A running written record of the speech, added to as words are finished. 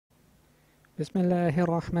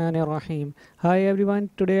Bismillahirrahmanirrahim. Hi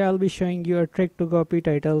everyone, today I'll be showing you a trick to copy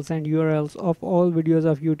titles and URLs of all videos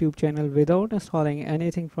of YouTube channel without installing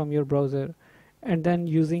anything from your browser and then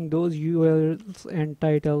using those URLs and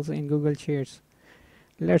titles in Google Sheets.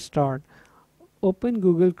 Let's start. Open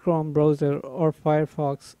Google Chrome browser or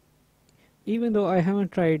Firefox. Even though I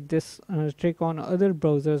haven't tried this trick on other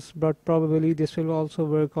browsers, but probably this will also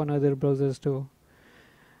work on other browsers too.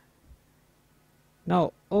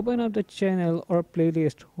 Now open up the channel or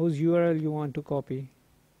playlist whose URL you want to copy.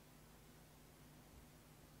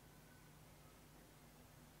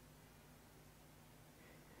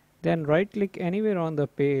 Then right click anywhere on the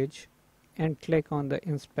page and click on the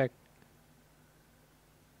inspect.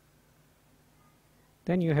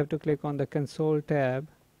 Then you have to click on the console tab.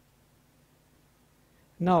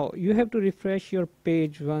 Now you have to refresh your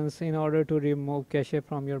page once in order to remove cache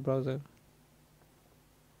from your browser.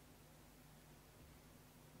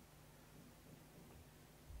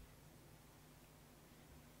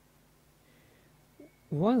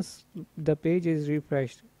 Once the page is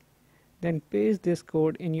refreshed, then paste this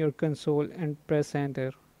code in your console and press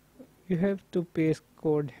enter. You have to paste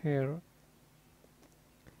code here.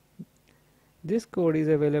 This code is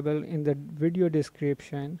available in the video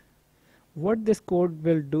description. What this code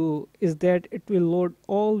will do is that it will load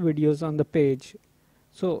all videos on the page.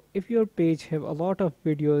 So if your page have a lot of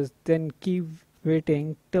videos, then keep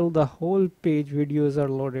waiting till the whole page videos are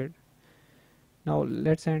loaded. Now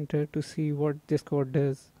let's enter to see what this code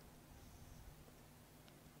does.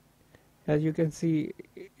 As you can see,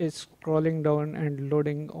 it's scrolling down and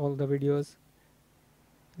loading all the videos.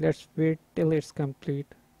 Let's wait till it's complete.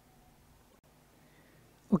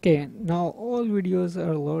 Okay, now all videos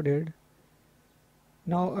are loaded.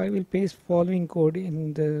 Now I will paste following code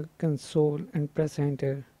in the console and press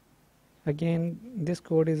enter. Again, this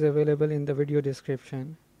code is available in the video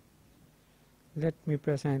description. Let me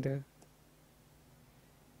press enter.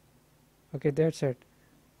 Okay, that's it.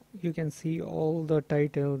 You can see all the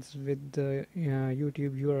titles with the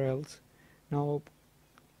YouTube URLs. Now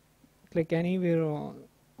click anywhere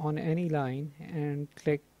on any line and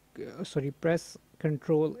press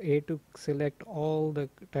Ctrl A to select all the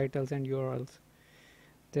titles and URLs.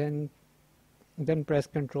 Then press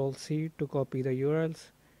Ctrl C to copy the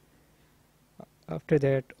URLs. After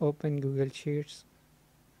that, open Google Sheets.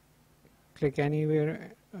 Click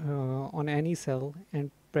anywhere on any cell and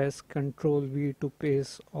press Ctrl V to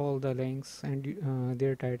paste all the links and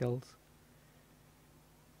their titles.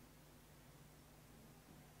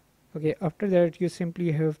 Okay, after that you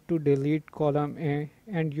simply have to delete column A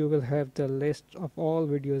and you will have the list of all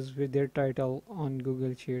videos with their title on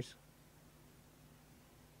Google Sheets.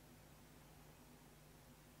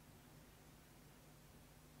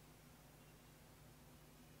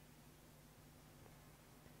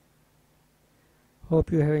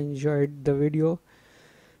 Hope you have enjoyed the video.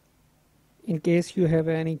 In case you have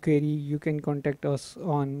any query, you can contact us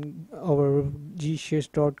on our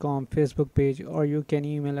gsheets.com Facebook page, or you can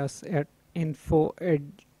email us at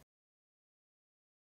info@gsheets.com.